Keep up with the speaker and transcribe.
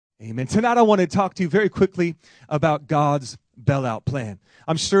Amen. Tonight I want to talk to you very quickly about God's bailout plan.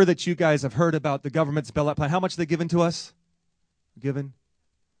 I'm sure that you guys have heard about the government's bailout plan. How much are they given to us? Given?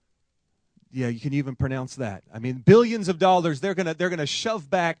 Yeah, you can even pronounce that. I mean, billions of dollars they're gonna shove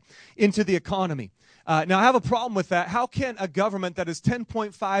back into the economy. Now, I have a problem with that. How can a government that is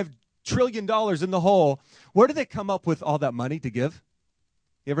 $10.5 trillion in the hole, where do they come up with all that money to give?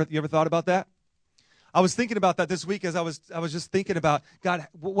 You ever thought about that? I was thinking about that this week as I was just thinking about, God,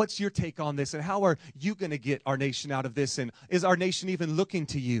 what's your take on this? And how are you going to get our nation out of this? And is our nation even looking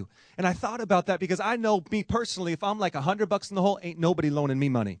to you? And I thought about that because I know me personally, if I'm like $100 in the hole, ain't nobody loaning me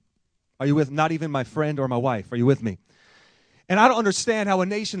money. Are you with? Not even my friend or my wife. Are you with me? And I don't understand how a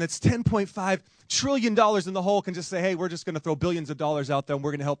nation that's $10.5 trillion in the hole can just say, hey, we're just going to throw billions of dollars out there and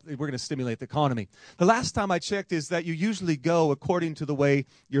we're going to stimulate the economy. The last time I checked is that you usually go according to the way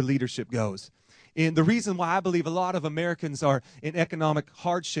your leadership goes. And the reason why I believe a lot of Americans are in economic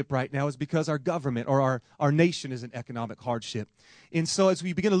hardship right now is because our government or our nation is in economic hardship. And so as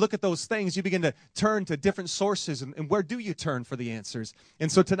we begin to look at those things, you begin to turn to different sources. And where do you turn for the answers? And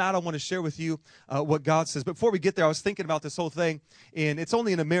so tonight I want to share with you what God says. But before we get there, I was thinking about this whole thing. And it's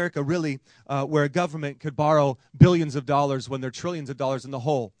only in America, really, where a government could borrow billions of dollars when there are trillions of dollars in the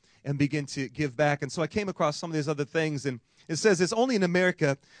hole and begin to give back. And so I came across some of these other things. And it says it's only in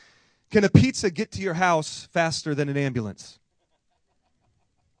America can a pizza get to your house faster than an ambulance?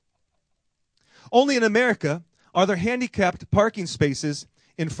 Only in America are there handicapped parking spaces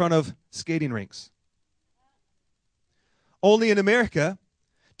in front of skating rinks. Only in America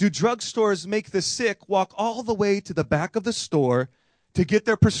do drugstores make the sick walk all the way to the back of the store to get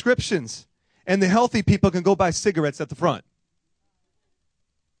their prescriptions, and the healthy people can go buy cigarettes at the front.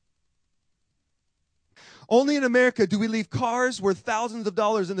 Only in America do we leave cars worth thousands of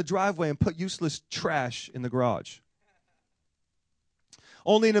dollars in the driveway and put useless trash in the garage.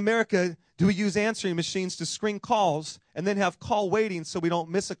 Only in America do we use answering machines to screen calls and then have call waiting so we don't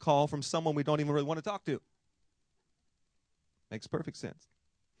miss a call from someone we don't even really want to talk to. Makes perfect sense.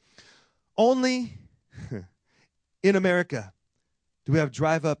 Only in America do we have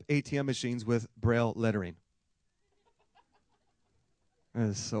drive-up ATM machines with Braille lettering. That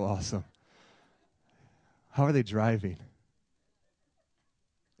is so awesome. How are they driving?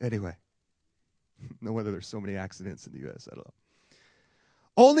 Anyway, no wonder there's so many accidents in the U.S. I don't know.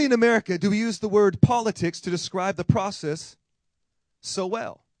 Only in America do we use the word politics to describe the process so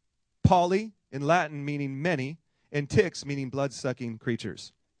well. Poly in Latin meaning many, and ticks meaning blood-sucking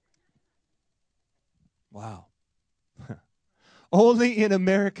creatures. Wow. Only in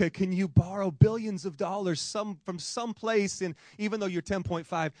America can you borrow billions of dollars from some place, and even though you're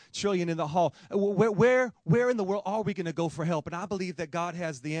 $10.5 trillion in the hole, where in the world are we going to go for help? And I believe that God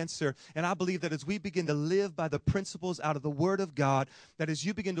has the answer, and I believe that as we begin to live by the principles out of the Word of God, that as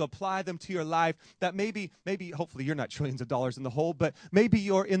you begin to apply them to your life, that maybe hopefully you're not trillions of dollars in the hole, but maybe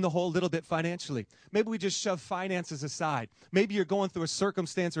you're in the hole a little bit financially. Maybe we just shove finances aside. Maybe you're going through a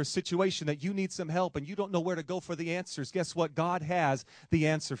circumstance or a situation that you need some help and you don't know where to go for the answers. Guess what? God has the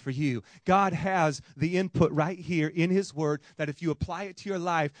answer for you. God has the input right here in His Word that if you apply it to your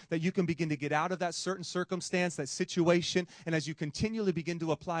life, that you can begin to get out of that certain circumstance, that situation, and as you continually begin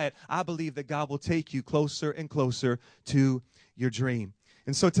to apply it, I believe that God will take you closer and closer to your dream.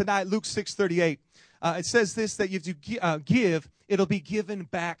 And so tonight, Luke 6:38, it says this, that if you give, it'll be given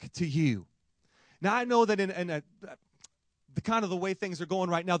back to you. Now, I know that in the kind of the way things are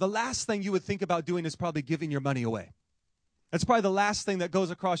going right now, the last thing you would think about doing is probably giving your money away. That's probably the last thing that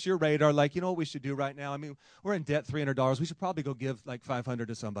goes across your radar, like, you know what we should do right now? I mean, we're in debt $300. We should probably go give like $500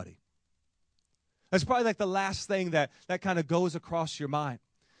 to somebody. That's probably like the last thing that kind of goes across your mind.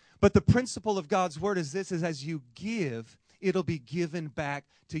 But the principle of God's Word is this, is as you give, it'll be given back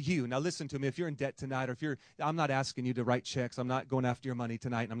to you. Now listen to me, if you're in debt tonight, or I'm not asking you to write checks. I'm not going after your money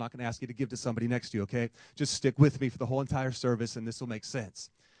tonight, and I'm not going to ask you to give to somebody next to you, okay? Just stick with me for the whole entire service, and this will make sense.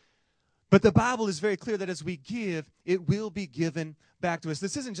 But the Bible is very clear that as we give, it will be given back to us.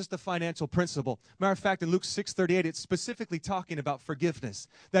 This isn't just a financial principle. Matter of fact, in Luke 6:38, it's specifically talking about forgiveness.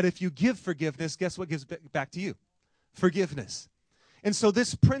 That if you give forgiveness, guess what gives back to you? Forgiveness. And so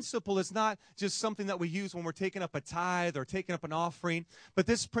this principle is not just something that we use when we're taking up a tithe or taking up an offering, but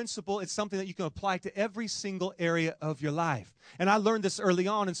this principle is something that you can apply to every single area of your life. And I learned this early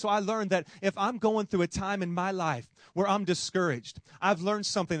on, and so I learned that if I'm going through a time in my life where I'm discouraged, I've learned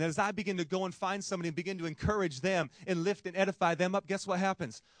something that as I begin to go and find somebody and begin to encourage them and lift and edify them up, guess what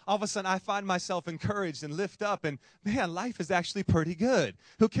happens? All of a sudden, I find myself encouraged and lift up, and man, life is actually pretty good.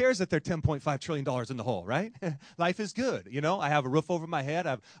 Who cares that they're $10.5 trillion in the hole, right? Life is good. You know, I have a roof over my head.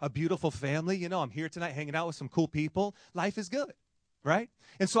 I have a beautiful family. You know, I'm here tonight hanging out with some cool people. Life is good. right?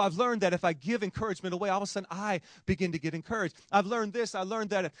 And so I've learned that if I give encouragement away, all of a sudden I begin to get encouraged. I've learned this. I learned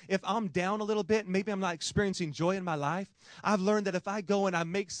that if I'm down a little bit, and maybe I'm not experiencing joy in my life, I've learned that if I go and I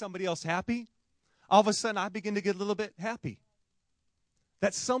make somebody else happy, all of a sudden I begin to get a little bit happy.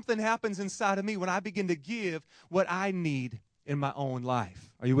 That something happens inside of me when I begin to give what I need in my own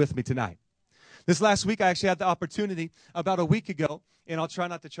life. Are you with me tonight? This last week, I actually had the opportunity about a week ago, and I'll try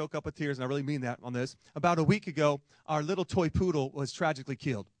not to choke up with tears, and I really mean that on this. About a week ago, our little toy poodle was tragically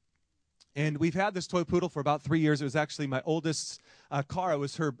killed. And we've had this toy poodle for about 3 years. It was actually my oldest, Cara. It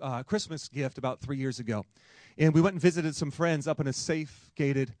was her Christmas gift about 3 years ago. And we went and visited some friends up in a safe,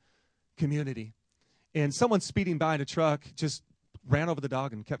 gated community. And someone speeding by in a truck just ran over the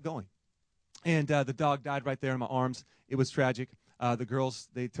dog and kept going. And the dog died right there in my arms. It was tragic. The girls,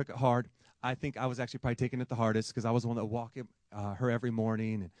 they took it hard. I think I was actually probably taking it the hardest because I was the one that would walk her every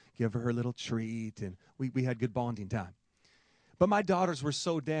morning and give her little treat, and we had good bonding time. But my daughters were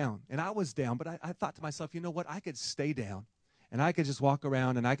so down, and I was down, but I thought to myself, you know what, I could stay down, and I could just walk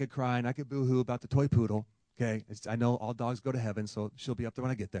around, and I could cry, and I could boo-hoo about the toy poodle, okay? I know all dogs go to heaven, so she'll be up there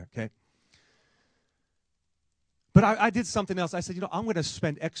when I get there, okay? But I did something else. I said, you know, I'm going to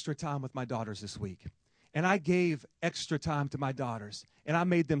spend extra time with my daughters this week. And I gave extra time to my daughters, and I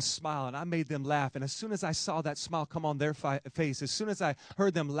made them smile, and I made them laugh. And as soon as I saw that smile come on their face, as soon as I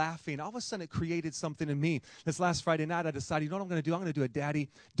heard them laughing, all of a sudden it created something in me. This last Friday night, I decided, you know what I'm going to do? I'm going to do a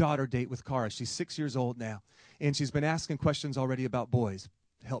daddy-daughter date with Cara. She's 6 years old now, and she's been asking questions already about boys.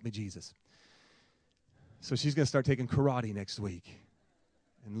 Help me, Jesus. So she's going to start taking karate next week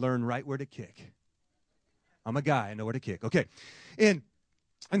and learn right where to kick. I'm a guy. I know where to kick. Okay. And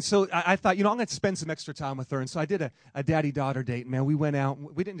so I thought, you know, I'm going to spend some extra time with her. And so I did a daddy-daughter date. Man, we went out.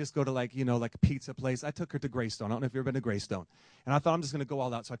 We didn't just go to like a pizza place. I took her to Greystone. I don't know if you've ever been to Greystone. And I thought, I'm just going to go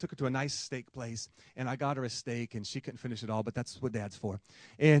all out. So I took her to a nice steak place, and I got her a steak, and she couldn't finish it all, but that's what Dad's for.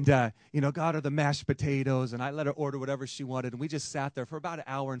 And, got her the mashed potatoes, and I let her order whatever she wanted. And we just sat there for about an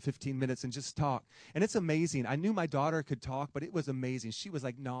hour and 15 minutes and just talked. And it's amazing. I knew my daughter could talk, but it was amazing. She was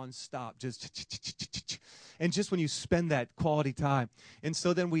like nonstop, and just when you spend that quality time. And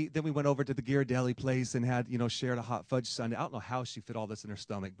so then we went over to the Ghirardelli place and had, shared a hot fudge sundae. I don't know how she fit all this in her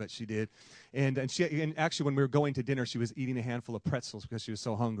stomach, but she did. And actually when we were going to dinner, she was eating a handful of pretzels because she was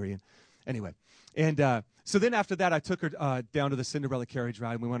so hungry. And anyway, so then after that, I took her down to the Cinderella carriage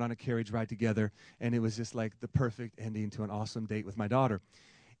ride. And we went on a carriage ride together, and it was just like the perfect ending to an awesome date with my daughter.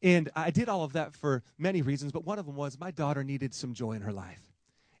 And I did all of that for many reasons, but one of them was my daughter needed some joy in her life.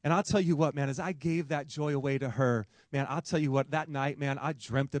 And I'll tell you what, man, as I gave that joy away to her, man, I'll tell you what, that night, man, I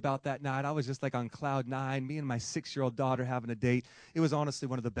dreamt about that night. I was just like on cloud nine, me and my 6-year-old daughter having a date. It was honestly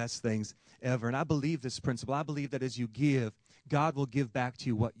one of the best things ever. And I believe this principle. I believe that as you give, God will give back to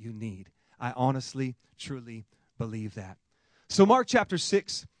you what you need. I honestly, truly believe that. So Mark chapter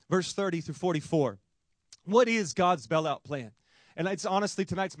 6, verse 30 through 44. What is God's bailout plan? And it's honestly,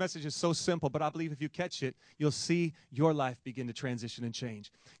 tonight's message is so simple, but I believe if you catch it, you'll see your life begin to transition and change.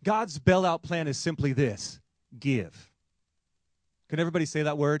 God's bailout plan is simply this: give. Can everybody say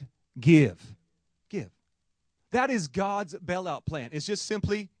that word? Give. Give. That is God's bailout plan. It's just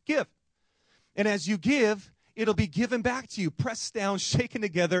simply give. And as you give, it'll be given back to you, pressed down, shaken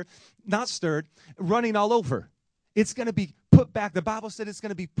together, not stirred, running all over. It's going to be put back. The Bible said it's going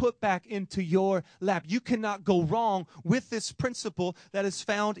to be put back into your lap. You cannot go wrong with this principle that is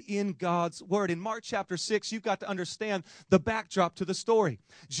found in God's word. In Mark chapter 6, you've got to understand the backdrop to the story.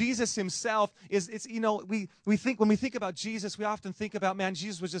 Jesus himself we think when we think about Jesus, we often think about, man,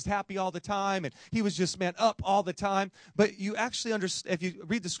 Jesus was just happy all the time, and he was just, man, up all the time. But you actually understand, if you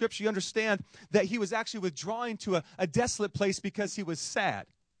read the scripture, you understand that he was actually withdrawing to a desolate place because he was sad.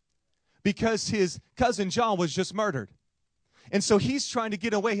 Because his cousin John was just murdered. And so he's trying to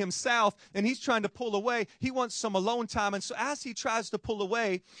get away himself, and he's trying to pull away. He wants some alone time. And so as he tries to pull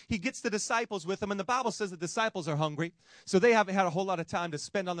away, he gets the disciples with him. And the Bible says the disciples are hungry, so they haven't had a whole lot of time to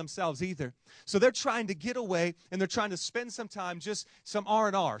spend on themselves either. So they're trying to get away, and they're trying to spend some time, just some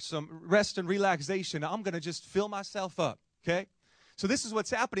R&R, some rest and relaxation. I'm going to just fill myself up, okay? So this is what's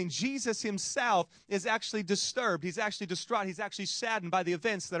happening. Jesus himself is actually disturbed. He's actually distraught. He's actually saddened by the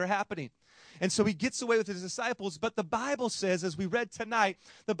events that are happening. And so he gets away with his disciples. But the Bible says, as we read tonight,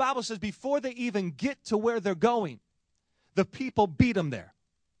 the Bible says before they even get to where they're going, the people beat them there.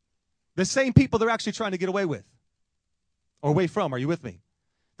 The same people they're actually trying to get away with. Or away from. Are you with me?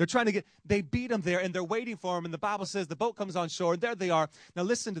 They beat them there, and they're waiting for him. And the Bible says the boat comes on shore, and there they are. Now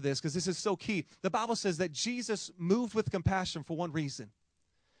listen to this, because this is so key. The Bible says that Jesus moved with compassion for one reason.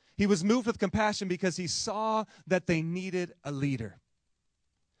 He was moved with compassion because he saw that they needed a leader.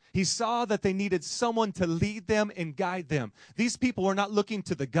 He saw that they needed someone to lead them and guide them. These people were not looking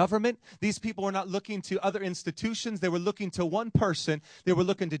to the government. These people were not looking to other institutions. They were looking to one person. They were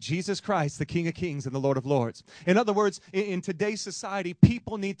looking to Jesus Christ, the King of Kings and the Lord of Lords. In other words, in today's society,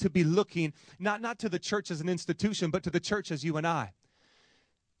 people need to be looking not to the church as an institution, but to the church as you and I.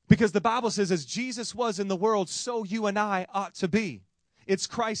 Because the Bible says, as Jesus was in the world, so you and I ought to be. It's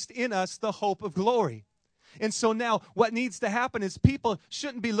Christ in us, the hope of glory. And so now what needs to happen is people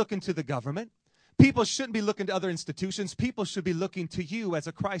shouldn't be looking to the government. People shouldn't be looking to other institutions. People should be looking to you as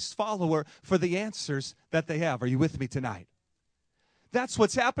a Christ follower for the answers that they have. Are you with me tonight? That's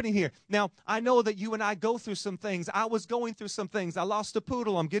what's happening here. Now, I know that you and I go through some things. I was going through some things. I lost a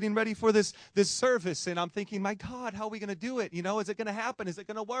poodle. I'm getting ready for this service, and I'm thinking, my God, how are we going to do it? You know, is it going to happen? Is it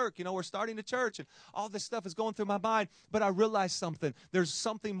going to work? You know, we're starting a church, and all this stuff is going through my mind. But I realized something. There's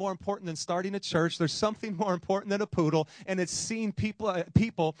something more important than starting a church. There's something more important than a poodle, and it's seeing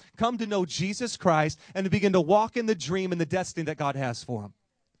people come to know Jesus Christ and to begin to walk in the dream and the destiny that God has for them.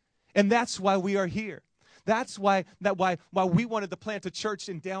 And that's why we are here. That's why we wanted to plant a church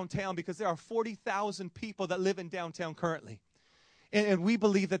in downtown, because there are 40,000 people that live in downtown currently. And we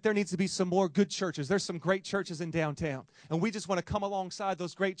believe that there needs to be some more good churches. There's some great churches in downtown. And we just want to come alongside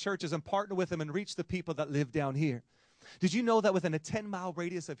those great churches and partner with them and reach the people that live down here. Did you know that within a 10-mile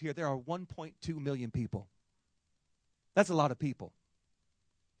radius of here, there are 1.2 million people? That's a lot of people.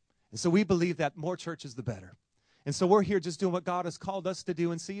 And so we believe that more churches, the better. And so we're here just doing what God has called us to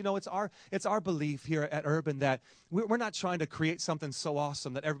do. And see, you know, it's our belief here at Urban that we're not trying to create something so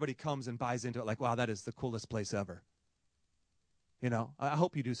awesome that everybody comes and buys into it like, wow, that is the coolest place ever. You know, I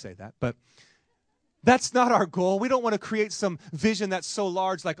hope you do say that. But that's not our goal. We don't want to create some vision that's so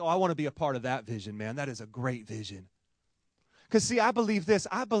large like, oh, I want to be a part of that vision, man. That is a great vision. Because, see, I believe this.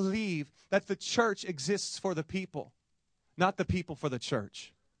 I believe that the church exists for the people, not the people for the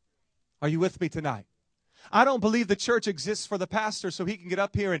church. Are you with me tonight? I don't believe the church exists for the pastor so he can get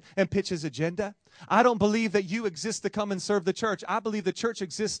up here and pitch his agenda. I don't believe that you exist to come and serve the church. I believe the church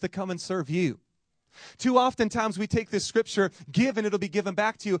exists to come and serve you. Too oftentimes we take this scripture, give and it'll be given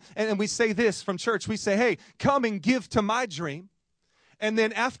back to you, and we say this from church. We say, hey, come and give to my dream. And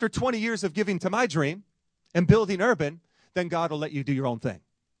then after 20 years of giving to my dream and building Urban, then God will let you do your own thing.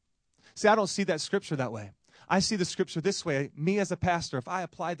 See, I don't see that scripture that way. I see the scripture this way. Me as a pastor, if I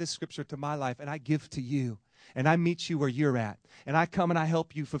apply this scripture to my life and I give to you and I meet you where you're at and I come and I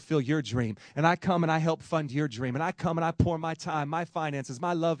help you fulfill your dream and I come and I help fund your dream and I come and I pour my time, my finances,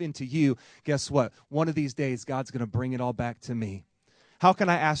 my love into you, guess what? One of these days, God's going to bring it all back to me. How can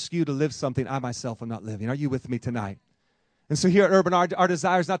I ask you to live something I myself am not living? Are you with me tonight? And so here at Urban, our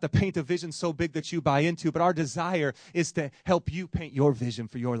desire is not to paint a vision so big that you buy into, but our desire is to help you paint your vision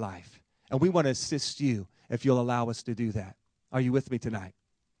for your life. And we want to assist you if you'll allow us to do that. Are you with me tonight?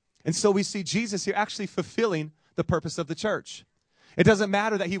 And so we see Jesus here actually fulfilling the purpose of the church. It doesn't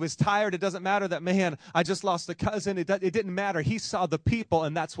matter that he was tired. It doesn't matter that, man, I just lost a cousin. It didn't matter. He saw the people,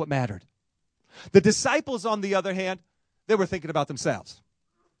 and that's what mattered. The disciples, on the other hand, they were thinking about themselves.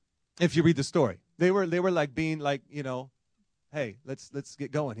 If you read the story, they were like being like, you know, hey, let's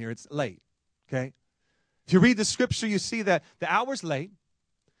get going here. It's late, okay? If you read the scripture, you see that the hour's late.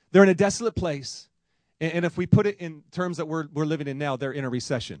 They're in a desolate place. And if we put it in terms that we're living in now, they're in a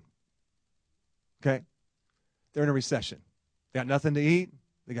recession. Okay? They're in a recession. They got nothing to eat.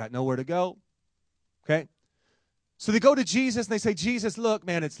 They got nowhere to go. Okay? So they go to Jesus and they say, Jesus, look,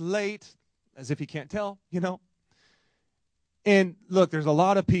 man, it's late. As if he can't tell, you know. And look, there's a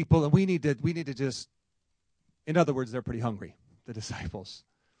lot of people and we need to just, in other words, they're pretty hungry, the disciples.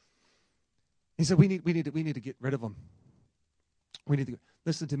 He said, we need to get rid of them. We need to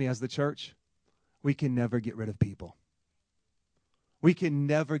listen to me as the church. We can never get rid of people. We can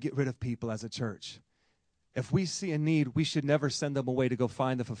never get rid of people as a church. If we see a need, we should never send them away to go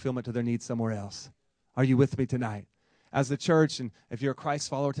find the fulfillment to their needs somewhere else. Are you with me tonight? As the church, and if you're a Christ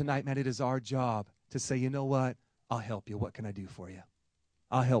follower tonight, man, it is our job to say, you know what? I'll help you. What can I do for you?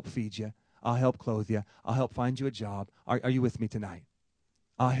 I'll help feed you. I'll help clothe you. I'll help find you a job. Are you with me tonight?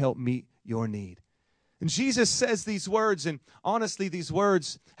 I'll help meet your need. And Jesus says these words, and honestly, these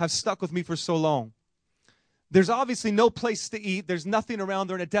words have stuck with me for so long. There's obviously no place to eat. There's nothing around.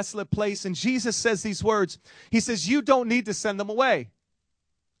 They're in a desolate place. And Jesus says these words. He says, you don't need to send them away.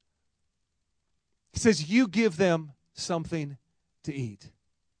 He says, you give them something to eat.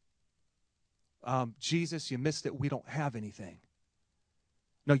 Jesus, you missed it. We don't have anything.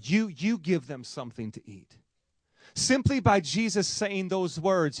 No, you give them something to eat. Simply by Jesus saying those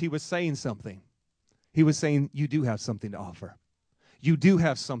words, he was saying something. He was saying, you do have something to offer. You do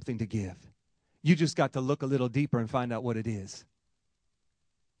have something to give. You just got to look a little deeper and find out what it is.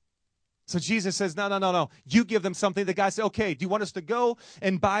 So Jesus says, no. You give them something. The guy said, okay, do you want us to go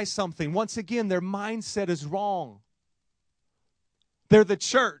and buy something? Once again, their mindset is wrong. They're the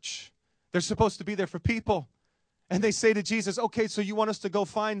church. They're supposed to be there for people. And they say to Jesus, okay, so you want us to go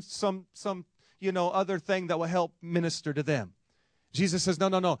find some other thing that will help minister to them. Jesus says,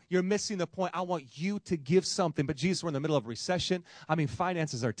 no. You're missing the point. I want you to give something. But Jesus, we're in the middle of a recession.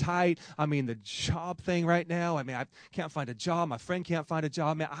 Finances are tight. The job thing right now. I can't find a job. My friend can't find a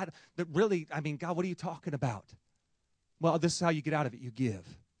job. God, what are you talking about? Well, this is how you get out of it. You give.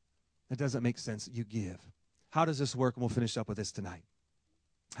 It doesn't make sense. You give. How does this work? And we'll finish up with this tonight.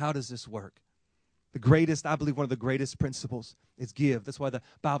 How does this work? I believe one of the greatest principles is give. That's why the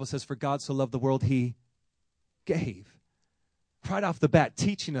Bible says, for God so loved the world, he gave. Right off the bat,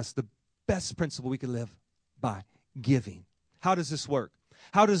 teaching us the best principle we can live by, giving. How does this work?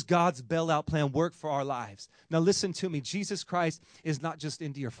 How does God's bailout plan work for our lives? Now listen to me. Jesus Christ is not just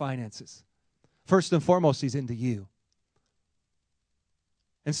into your finances. First and foremost, he's into you.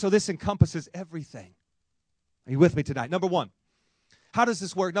 And so this encompasses everything. Are you with me tonight? Number one, how does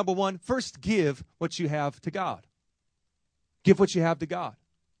this work? Number one, first give what you have to God. Give what you have to God.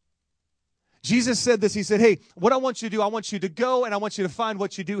 Jesus said this. He said, hey, what I want you to do, I want you to go and I want you to find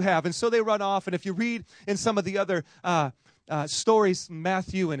what you do have. And so they run off. And if you read in some of the other stories,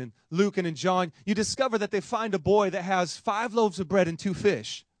 Matthew and in Luke and in John, you discover that they find a boy that has 5 loaves of bread and 2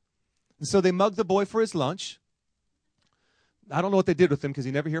 fish. And so they mug the boy for his lunch. I don't know what they did with him because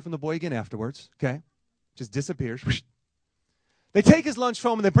you never hear from the boy again afterwards. Okay? Just disappears. They take his lunch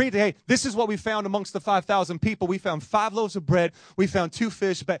from him and they bring it to, hey, this is what we found amongst the 5,000 people. We found 5 loaves of bread. We found 2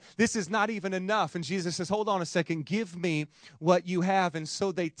 fish, but this is not even enough. And Jesus says, hold on a second. Give me what you have. And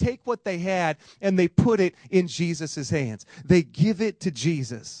so they take what they had and they put it in Jesus' hands. They give it to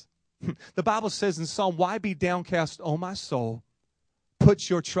Jesus. The Bible says in Psalm, why be downcast, O my soul? Put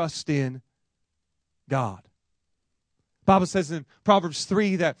your trust in God. The Bible says in Proverbs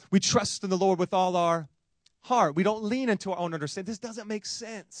 3 that we trust in the Lord with all our heart. We don't lean into our own understanding. This doesn't make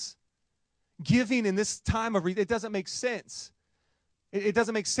sense. Giving in this time of it doesn't make sense. It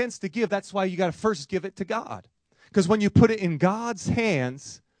doesn't make sense to give. That's why you got to first give it to God. Because when you put it in God's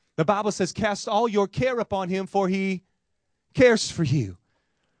hands, the Bible says, cast all your care upon him, for he cares for you.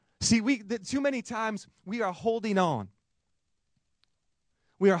 See, too many times we are holding on.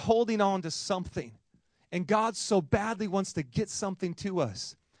 We are holding on to something. And God so badly wants to get something to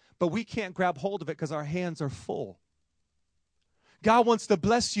us. But we can't grab hold of it because our hands are full. God wants to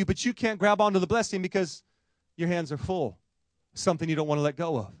bless you, but you can't grab onto the blessing because your hands are full. Something you don't want to let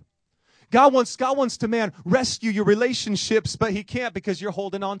go of. God wants to, man, rescue your relationships, but he can't because you're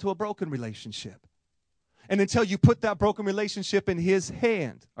holding on to a broken relationship. And until you put that broken relationship in his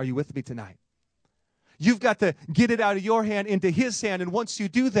hand, are you with me tonight? You've got to get it out of your hand into his hand. And once you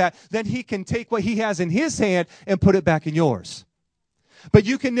do that, then he can take what he has in his hand and put it back in yours. But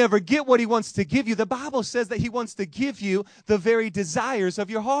you can never get what he wants to give you. The Bible says that he wants to give you the very desires of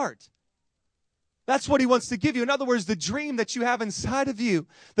your heart. That's what he wants to give you. In other words, the dream that you have inside of you,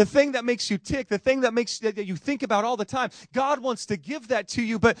 the thing that makes you tick, the thing that you think about all the time, God wants to give that to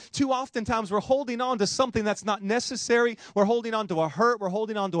you, but too oftentimes we're holding on to something that's not necessary. We're holding on to a hurt. We're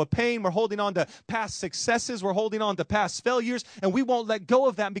holding on to a pain. We're holding on to past successes. We're holding on to past failures, and we won't let go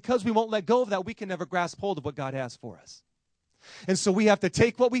of that. And because we won't let go of that, we can never grasp hold of what God has for us. And so we have to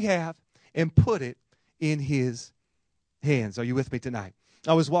take what we have and put it in his hands. Are you with me tonight?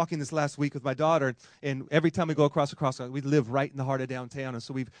 I was walking this last week with my daughter, and every time we go across, we live right in the heart of downtown, and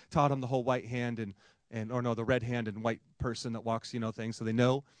so we've taught them the whole white hand the red hand and white person that walks, things, so they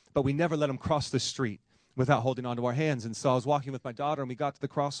know. But we never let them cross the street without holding onto our hands. And so I was walking with my daughter, and we got to the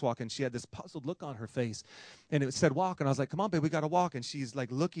crosswalk, and she had this puzzled look on her face, and it said walk, and I was like, come on, babe, we got to walk. And she's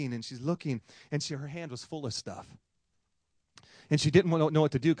like looking, and her hand was full of stuff. And she didn't know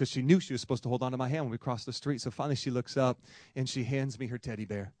what to do because she knew she was supposed to hold on to my hand when we crossed the street. So finally she looks up and she hands me her teddy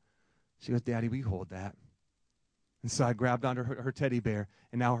bear. She goes, Daddy, will you hold that? And so I grabbed onto her teddy bear,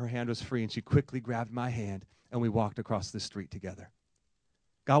 and now her hand was free. And she quickly grabbed my hand, and we walked across the street together.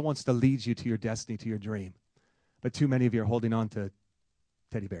 God wants to lead you to your destiny, to your dream. But too many of you are holding on to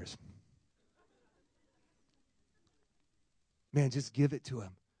teddy bears. Man, just give it to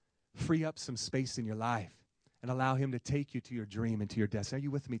him. Free up some space in your life. And allow him to take you to your dream and to your destiny. Are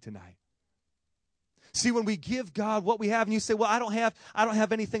you with me tonight? See, when we give God what we have, and you say, well, I don't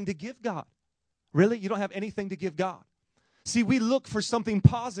have anything to give God. Really? You don't have anything to give God? See, we look for something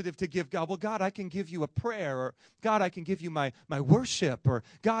positive to give God. Well, God, I can give you a prayer, or God, I can give you my worship, or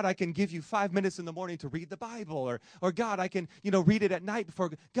God, I can give you 5 minutes in the morning to read the Bible, or God, I can, read it at night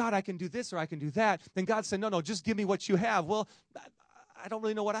before. God, I can do this or I can do that. Then God said, no, just give me what you have. Well, I don't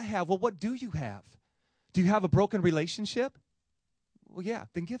really know what I have. Well, what do you have? Do you have a broken relationship? Well, yeah,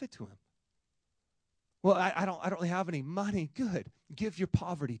 then give it to him. Well, I don't really have any money. Good. Give your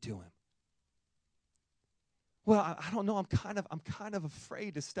poverty to him. Well, I don't know. I'm kind of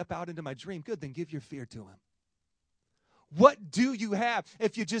afraid to step out into my dream. Good, then give your fear to him. What do you have?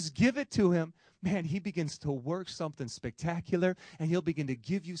 If you just give it to him, man, he begins to work something spectacular, and he'll begin to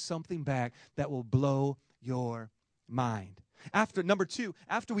give you something back that will blow your mind. Number two,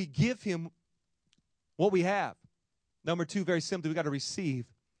 after we give him what we have, number two, very simply, we got to receive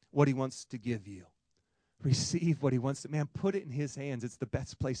what he wants to give you. Receive what he wants to, man, put it in his hands. It's the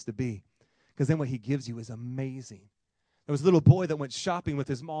best place to be, because then what he gives you is amazing. There was a little boy that went shopping with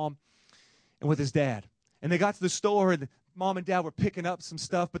his mom and with his dad. And they got to the store, and mom and dad were picking up some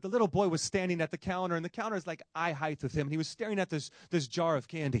stuff, but the little boy was standing at the counter, and the counter is like eye height with him. And he was staring at this jar of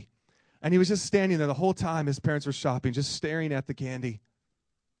candy. And he was just standing there the whole time his parents were shopping, just staring at the candy.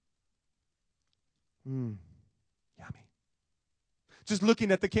 Yummy. Just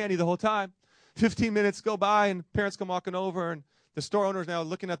looking at the candy the whole time. 15 minutes go by, and parents come walking over, and the store owner is now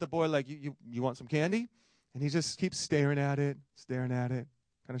looking at the boy like, you want some candy? And he just keeps staring at it, kind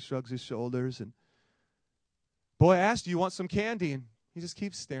of shrugs his shoulders. And boy asked, do you want some candy? And he just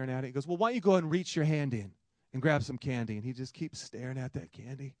keeps staring at it. He goes, well, why don't you go ahead and reach your hand in and grab some candy? And he just keeps staring at that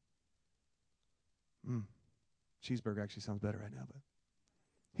candy. Cheeseburger actually sounds better right now, but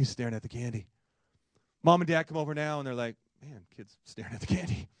he's staring at the candy. Mom and dad come over now, and they're like, man, kid's staring at the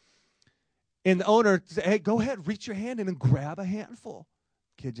candy. And the owner said, hey, go ahead, reach your hand in and grab a handful.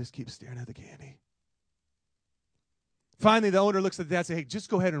 Kid just keeps staring at the candy. Finally, the owner looks at the dad and says, hey, just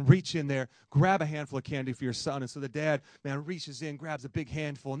go ahead and reach in there, grab a handful of candy for your son. And so the dad, man, reaches in, grabs a big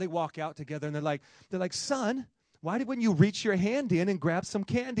handful, and they walk out together, and they're like, son, why wouldn't you reach your hand in and grab some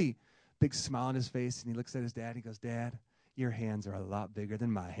candy? Big smile on his face, and he looks at his dad, and he goes, Dad, your hands are a lot bigger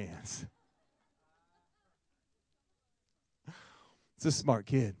than my hands. It's a smart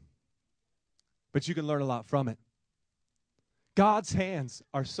kid, but you can learn a lot from it. God's hands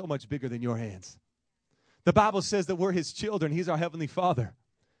are so much bigger than your hands. The Bible says that we're his children. He's our heavenly Father.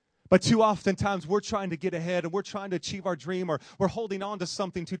 But too oftentimes we're trying to get ahead, and we're trying to achieve our dream, or we're holding on to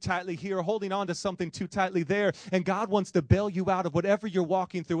something too tightly here, or holding on to something too tightly there. And God wants to bail you out of whatever you're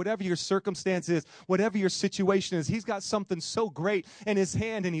walking through, whatever your circumstance is, whatever your situation is. He's got something so great in his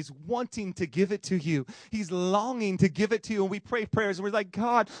hand, and he's wanting to give it to you. He's longing to give it to you. And we pray prayers, and we're like,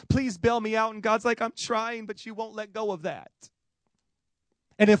 God, please bail me out. And God's like, I'm trying, but you won't let go of that.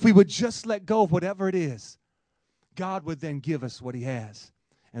 And if we would just let go of whatever it is, God would then give us what he has.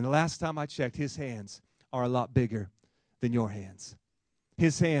 And the last time I checked, his hands are a lot bigger than your hands.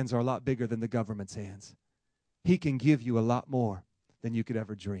 His hands are a lot bigger than the government's hands. He can give you a lot more than you could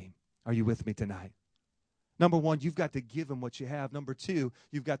ever dream. Are you with me tonight? Number one, you've got to give him what you have. Number two,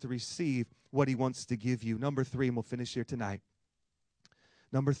 you've got to receive what he wants to give you. Number three, and we'll finish here tonight.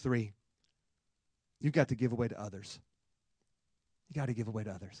 Number three, you've got to give away to others. You got to give away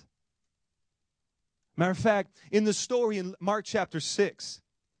to others. Matter of fact, in the story in Mark chapter 6,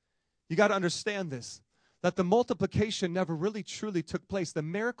 you got to understand this, that the multiplication never really truly took place. The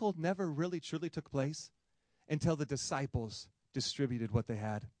miracle never really truly took place until the disciples distributed what they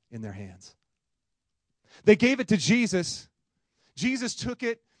had in their hands. They gave it to Jesus. Jesus took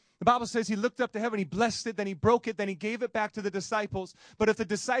it. The Bible says he looked up to heaven, he blessed it, then he broke it, then he gave it back to the disciples. But if the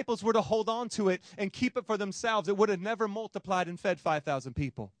disciples were to hold on to it and keep it for themselves, it would have never multiplied and fed 5,000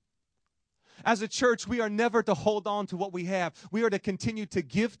 people. As a church, we are never to hold on to what we have. We are to continue to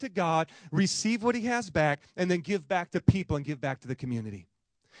give to God, receive what he has back, and then give back to people and give back to the community.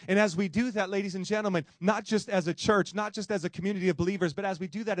 And as we do that, ladies and gentlemen, not just as a church, not just as a community of believers, but as we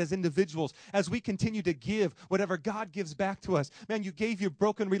do that as individuals, as we continue to give whatever God gives back to us. Man, you gave your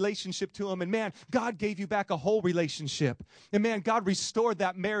broken relationship to him, and man, God gave you back a whole relationship. And man, God restored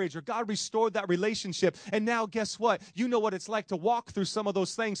that marriage, or God restored that relationship. And now guess what? You know what it's like to walk through some of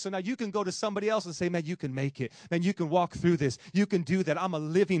those things. So now you can go to somebody else and say, man, you can make it. Man, you can walk through this. You can do that. I'm a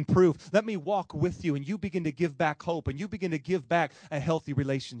living proof. Let me walk with you. And you begin to give back hope, and you begin to give back a healthy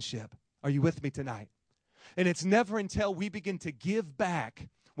relationship. Are you with me tonight? And it's never until we begin to give back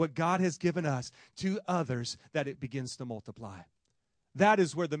what God has given us to others that it begins to multiply. That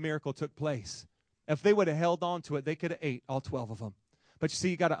is where the miracle took place. If they would have held on to it, they could have ate all 12 of them. But you see,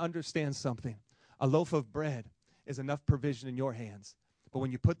 you got to understand something. A loaf of bread is enough provision in your hands. But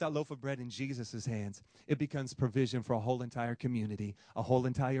when you put that loaf of bread in Jesus' hands, it becomes provision for a whole entire community, a whole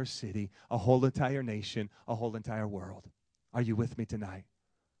entire city, a whole entire nation, a whole entire world. Are you with me tonight?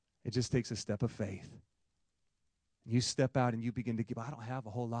 It just takes a step of faith. You step out and you begin to give. I don't have a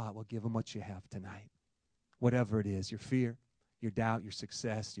whole lot. Well, give them what you have tonight. Whatever it is, your fear, your doubt, your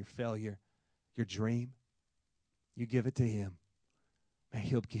success, your failure, your dream. You give it to him, and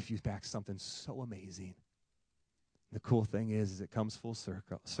he'll give you back something so amazing. The cool thing is it comes full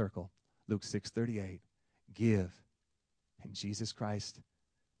circle. Luke 6:38, give, and Jesus Christ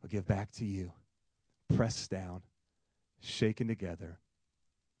will give back to you, pressed down, shaken together,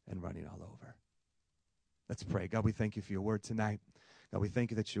 and running all over. Let's pray. God, we thank you for your word tonight. God, we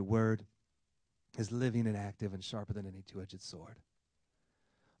thank you that your word is living and active and sharper than any two-edged sword.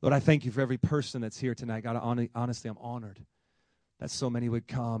 Lord, I thank you for every person that's here tonight. God, honestly, I'm honored that so many would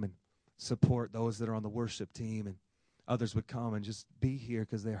come and support those that are on the worship team, and others would come and just be here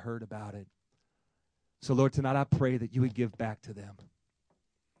because they heard about it. So, Lord, tonight I pray that you would give back to them.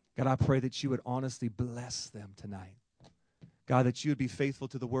 God, I pray that you would honestly bless them tonight. God, that you would be faithful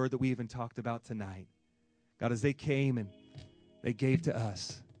to the word that we even talked about tonight. God, as they came and they gave to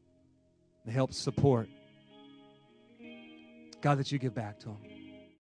us, they helped support. God, that you give back to them.